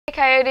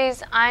Coyotes,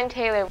 I'm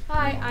Taylor.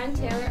 Hi, I'm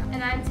Taylor.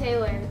 And I'm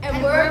Taylor.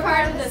 And we're a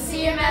part of the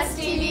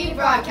CHSTV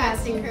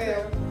broadcasting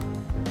crew.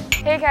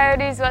 Hey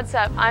Coyotes, what's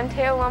up? I'm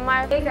Taylor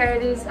Lohmeyer. Hey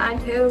Coyotes, I'm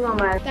Taylor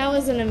Lohmeyer. That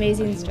was an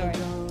amazing story.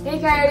 Hey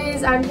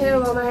Coyotes, I'm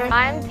Taylor Lohmeyer.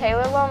 I'm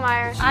Taylor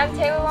Lohmeyer. I'm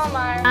Taylor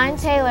Lohmeyer. I'm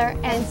Taylor,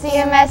 and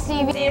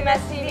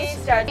CHSTV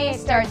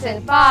starts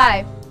in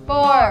 5,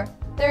 4,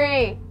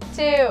 3,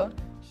 2.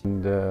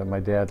 And my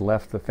dad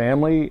left the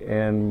family,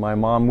 and my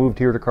mom moved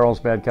here to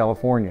Carlsbad,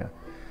 California.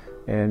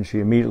 And she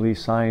immediately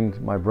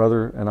signed my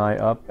brother and I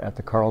up at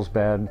the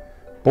Carlsbad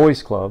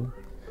Boys Club.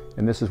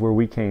 And this is where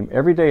we came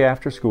every day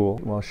after school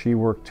while she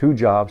worked 2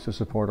 jobs to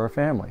support our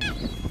family.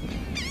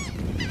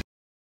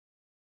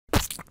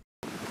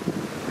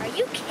 Are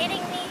you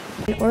kidding me?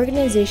 An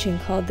organization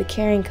called the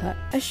Caring Cup,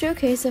 a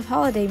showcase of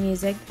holiday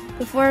music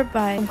performed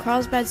by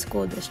Carlsbad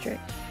School District.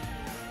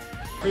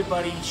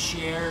 Everybody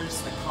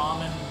shares the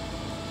common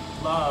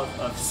love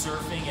of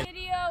surfing. And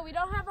Video, we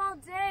don't have all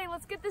day.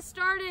 Let's get this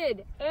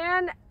started.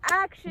 And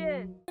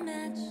action.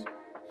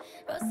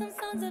 Wrote some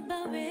songs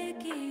about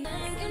Ricky.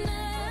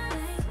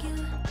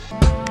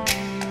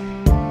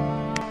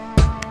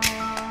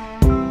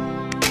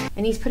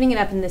 And he's putting it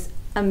up in this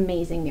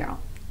amazing mural.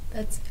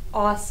 That's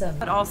awesome.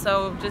 But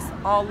also just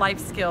all life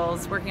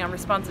skills, working on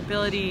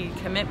responsibility,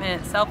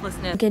 commitment,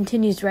 selflessness. She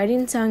continues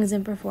writing songs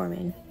and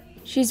performing.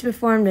 She's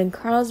performed in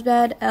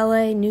Carlsbad,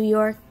 LA, New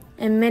York,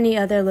 and many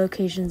other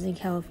locations in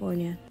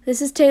California.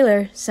 This is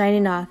Taylor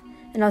signing off,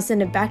 and I'll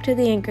send it back to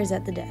the anchors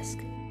at the desk.